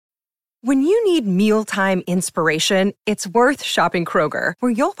When you need mealtime inspiration, it's worth shopping Kroger,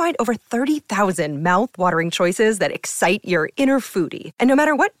 where you'll find over 30,000 mouth-watering choices that excite your inner foodie. And no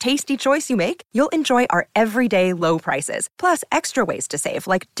matter what tasty choice you make, you'll enjoy our everyday low prices, plus extra ways to save,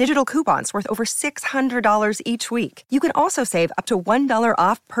 like digital coupons worth over $600 each week. You can also save up to $1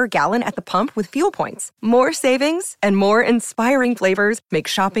 off per gallon at the pump with fuel points. More savings and more inspiring flavors make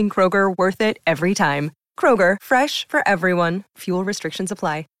shopping Kroger worth it every time. Kroger, fresh for everyone. Fuel restrictions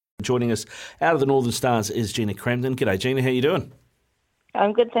apply. Joining us out of the Northern Stars is Gina Crampton. G'day, Gina. How you doing?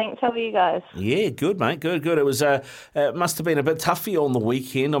 I'm good, thanks. How are you guys? Yeah, good, mate. Good. It was it must have been a bit tough for you on the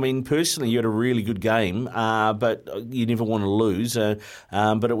weekend. I mean, personally, you had a really good game, but you never want to lose.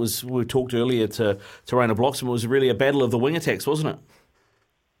 But it was. We talked earlier to Raina Bloxham. It was really a battle of the wing attacks, wasn't it?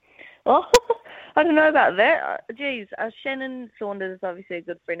 Well, I don't know about that. Geez, Shannon Saunders is obviously a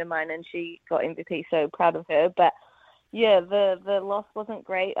good friend of mine, and she got MVP, so proud of her. But yeah, the loss wasn't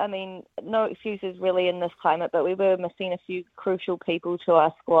great. I mean, no excuses really in this climate, but we were missing a few crucial people to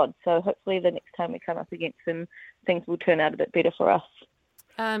our squad. So hopefully the next time we come up against them, things will turn out a bit better for us.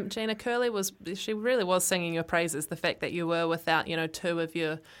 Gina, Curly she really was singing your praises, the fact that you were without, two of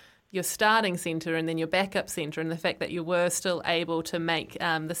your starting centre and then your backup centre, and the fact that you were still able to make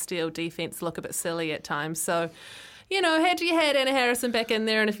the Steel defence look a bit silly at times. So, had you had Anna Harrison back in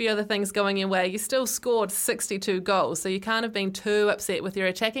there and a few other things going your way, you still scored 62 goals. So you can't have been too upset with your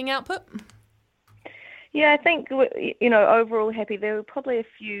attacking output? Yeah, I think, overall happy. There were probably a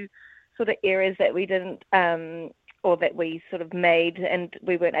few sort of errors that we didn't, or that we sort of made, and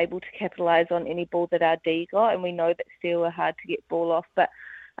we weren't able to capitalise on any ball that our D got. And we know that Steel are hard to get ball off. But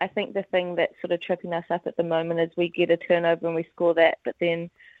I think the thing that's sort of tripping us up at the moment is we get a turnover and we score that, but then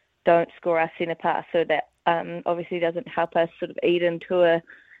don't score our centre pass, so that obviously doesn't help us sort of eat into a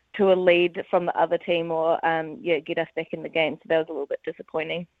lead from the other team or get us back in the game. So that was a little bit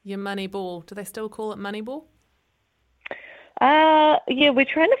disappointing. Your money ball, do they still call it money ball? We're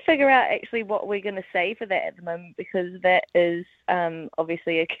trying to figure out actually what we're going to say for that at the moment, because that is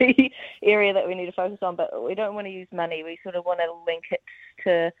obviously a key area that we need to focus on, but we don't want to use money. We sort of want to link it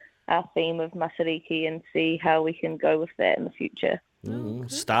to our theme of Masariki and see how we can go with that in the future.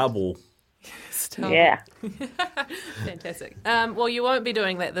 Star ball. Yeah. Fantastic. Well, you won't be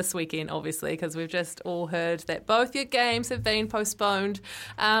doing that this weekend, obviously, because we've just all heard that both your games have been postponed,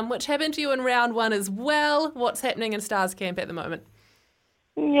 which happened to you in round one as well. What's happening in Stars Camp at the moment?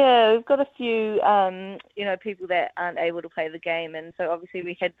 Yeah, we've got a few, people that aren't able to play the game, and so obviously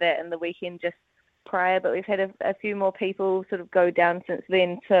we had that in the weekend just prior, but we've had a few more people sort of go down since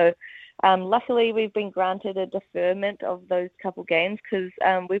then. So luckily we've been granted a deferment of those couple games, because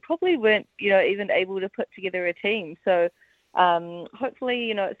we probably weren't, even able to put together a team. So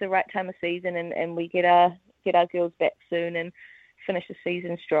hopefully, it's the right time of season and we get our girls back soon and finish the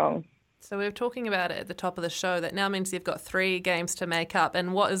season strong. So we were talking about it at the top of the show, that now means you've got 3 games to make up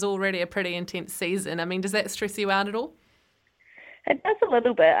and what is already a pretty intense season. I mean, does that stress you out at all? It does a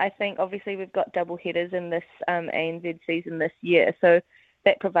little bit. I think obviously we've got double headers in this ANZ season this year, so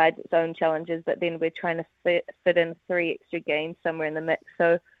that provides its own challenges, but then we're trying to fit in 3 extra games somewhere in the mix.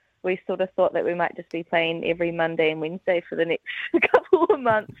 So we sort of thought that we might just be playing every Monday and Wednesday for the next couple of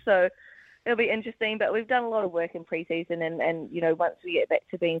months. So it'll be interesting, but we've done a lot of work in pre-season and once we get back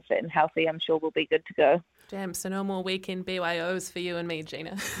to being fit and healthy, I'm sure we'll be good to go. Damn, so no more weekend BYOs for you and me,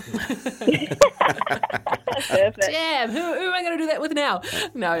 Gina. Perfect. Damn, who am I going to do that with now?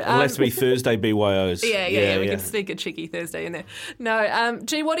 No, It'll have to be Thursday BYOs. Yeah. We can sneak a cheeky Thursday in there. No,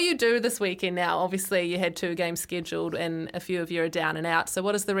 G, what do you do this weekend now? Obviously, you had 2 games scheduled and a few of you are down and out. So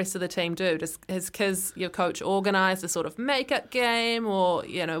what does the rest of the team do? Has Kiz, your coach, organised a sort of make-up game, or,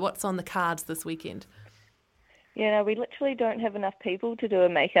 what's on the cards this weekend? We literally don't have enough people to do a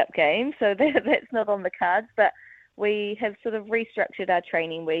make-up game, so that's not on the cards, but we have sort of restructured our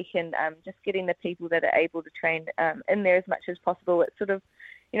training week and just getting the people that are able to train in there as much as possible. It's sort of,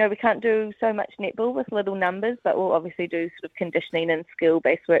 we can't do so much netball with little numbers, but we'll obviously do sort of conditioning and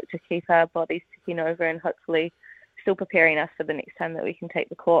skill-based work to keep our bodies ticking over and hopefully still preparing us for the next time that we can take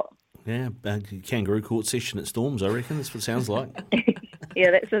the court. Yeah, kangaroo court session at Storms, I reckon. That's what it sounds like.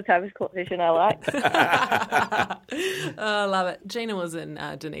 Yeah, that's the type of court session I like. I love it. Gina was in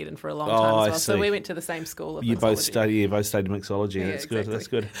Dunedin for a long time as well, so we went to the same school of You both studied mixology. Yeah, that's exactly. Good. That's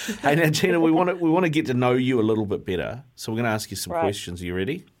good. Hey, now Gina, we want to get to know you a little bit better, so we're going to ask you some questions. Are you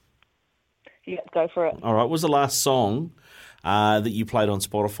ready? Yeah, go for it. All right. What was the last song that you played on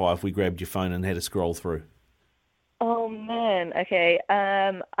Spotify if we grabbed your phone and had to scroll through? Oh man, okay.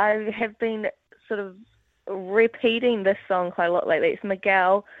 I have been sort of repeating this song quite a lot lately. It's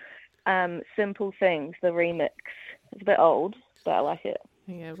Miguel, Simple Things, the remix. It's a bit old, but I like it.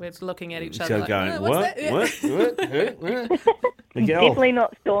 Yeah, we're looking at each So other like, going, what's that? what? Miguel. Definitely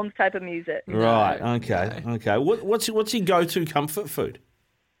not Storm's type of music. Right, okay. What's your go-to comfort food?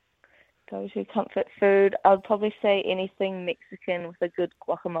 Go-to comfort food, I'd probably say anything Mexican with a good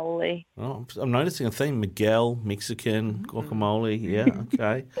guacamole. Oh, I'm noticing a theme. Miguel, Mexican, guacamole. Yeah,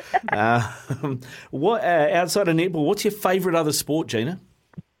 okay. What outside of netball, what's your favourite other sport, Gina?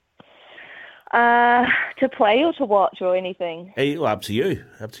 To play or to watch or anything? Well, up to you.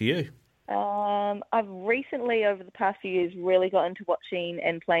 I've recently, over the past few years, really got into watching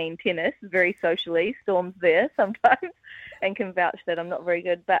and playing tennis very socially. Storm's there sometimes and can vouch that I'm not very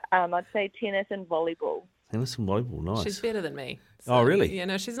good. But I'd say tennis and volleyball. Tennis and volleyball, nice. She's better than me. So, oh, really? Yeah,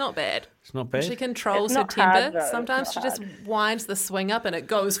 no, she's not bad. It's not bad? She controls It's her not temper. hard, though. Sometimes It's she not just winds the swing up and it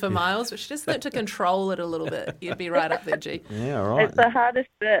goes for miles, but she just learnt to control it a little bit. You'd be right up there, G. Yeah, all right. It's the hardest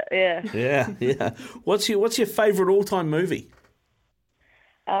bit, yeah. Yeah. What's your favourite all-time movie?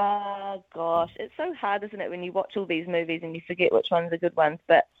 Gosh, it's so hard, isn't it, when you watch all these movies and you forget which ones are good ones,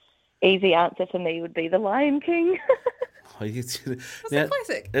 but easy answer for me would be The Lion King. It's a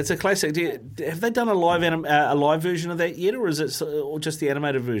classic. It's a classic. Have they done a live version of that yet, or is it or just the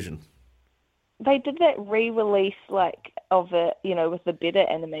animated version? They did that re-release of it, with the better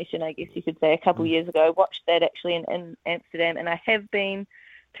animation, I guess you could say, a couple years ago. Watched that actually in Amsterdam, and I have been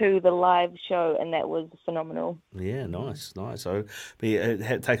to the live show, and that was phenomenal. Yeah, nice. So it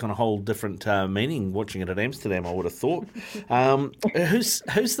had taken on a whole different meaning watching it at Amsterdam, I would have thought.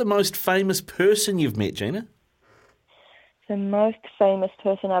 Who's the most famous person you've met, Gina? The most famous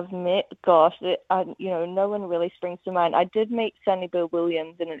person I've met, gosh, no one really springs to mind. I did meet Sonny Bill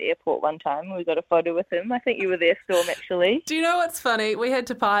Williams in an airport one time. We got a photo with him. I think you were there, Storm, actually. Do you know what's funny? We had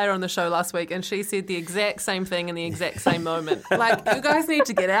Tapaya on the show last week and she said the exact same thing in the exact same moment. Like, you guys need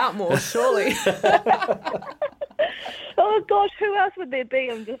to get out more, surely. Oh, gosh, who else would there be?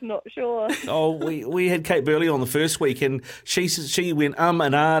 I'm just not sure. Oh, we had Kate Burley on the first week, and she went and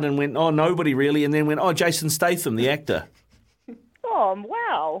ahhed and went, oh, nobody really, and then went, oh, Jason Statham, the actor. Oh,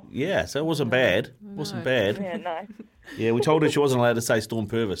 wow. Yeah, so it wasn't bad. Wasn't bad. Yeah, no. Yeah, we told her she wasn't allowed to say Storm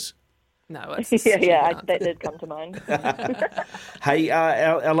Purvis. No, it's that did come to mind. Hey,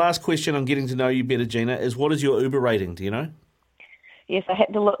 our last question on getting to know you better, Gina, is what is your Uber rating? Do you know? Yes, I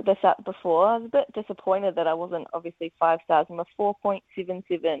had to look this up before. I was a bit disappointed that I wasn't obviously 5 stars. I'm a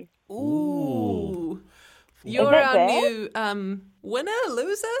 4.77. Ooh. You're our new winner,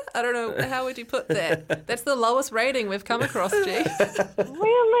 loser? I don't know. How would you put that? That's the lowest rating we've come across, G.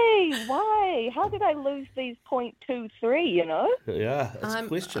 Really? Why? How did I lose these 0.23, Yeah, that's a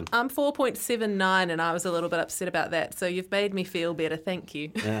question. I'm 4.79 and I was a little bit upset about that. So you've made me feel better. Thank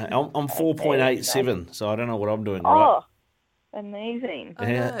you. I'm 4.87, so I don't know what I'm doing right. Oh, amazing.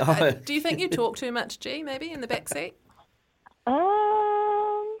 Yeah. Do you think you talk too much, G, maybe, in the back seat?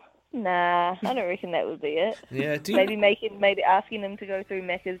 Nah, I don't reckon that would be it. Yeah, maybe asking them to go through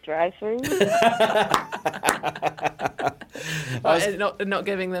Macca's drive-through. Not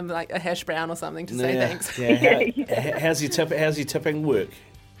giving them like a hash brown or something to say thanks. Yeah. How's your tipping work?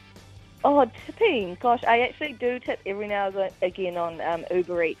 Oh, tipping. Gosh, I actually do tip every now and again on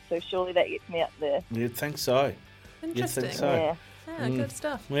Uber Eats, so surely that gets me up there. You'd think so. Interesting. You'd think so. Yeah. Yeah, good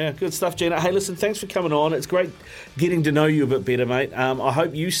stuff. Yeah, good stuff, Gina. Hey, listen, thanks for coming on. It's great getting to know you a bit better, mate. I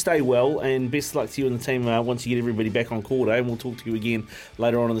hope you stay well, and best of luck to you and the team once you get everybody back on court, and we'll talk to you again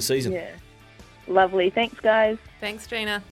later on in the season. Yeah. Lovely. Thanks, guys. Thanks, Gina.